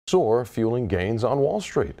soar, fueling gains on Wall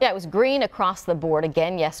Street. Yeah, it was green across the board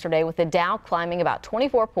again yesterday, with the Dow climbing about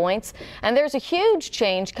 24 points. And there's a huge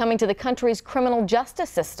change coming to the country's criminal justice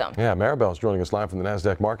system. Yeah, Maribel is joining us live from the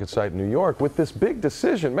NASDAQ market site in New York with this big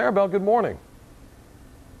decision. Maribel, good morning.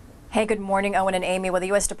 Hey, good morning, Owen and Amy. Well, the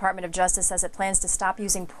U.S. Department of Justice says it plans to stop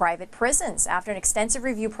using private prisons. After an extensive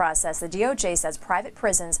review process, the DOJ says private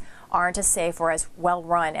prisons aren't as safe or as well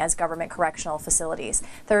run as government correctional facilities.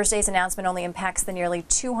 Thursday's announcement only impacts the nearly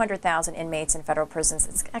 200,000 inmates in federal prisons.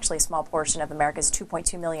 It's actually a small portion of America's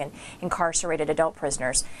 2.2 million incarcerated adult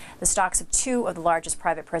prisoners. The stocks of two of the largest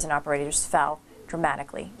private prison operators fell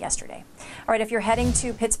dramatically yesterday. All right, if you're heading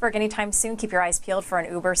to Pittsburgh anytime soon, keep your eyes peeled for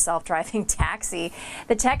an Uber self-driving taxi.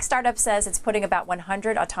 The tech startup says it's putting about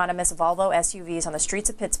 100 autonomous Volvo SUVs on the streets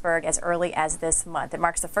of Pittsburgh as early as this month. It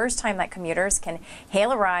marks the first time that commuters can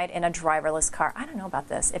hail a ride in a driverless car. I don't know about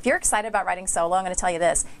this. If you're excited about riding solo, I'm going to tell you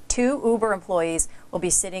this. 2 Uber employees will be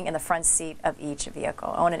sitting in the front seat of each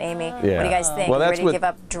vehicle. Owen and Amy, what do you guys think? Well, you ready to give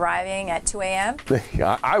up driving at 2 a.m.?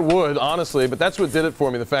 I would, honestly, but that's what did it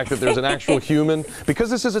for me, the fact that there's an actual human, because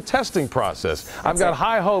this is a testing process. I've got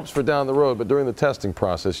high hopes for down the road, but during the testing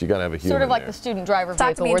process, you got to have a human Sort of like there. the student driver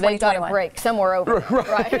vehicle where they've got a break somewhere over.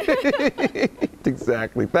 Right.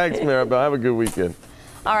 Exactly. Thanks, Maribel. Have a good weekend.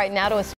 All right, now to a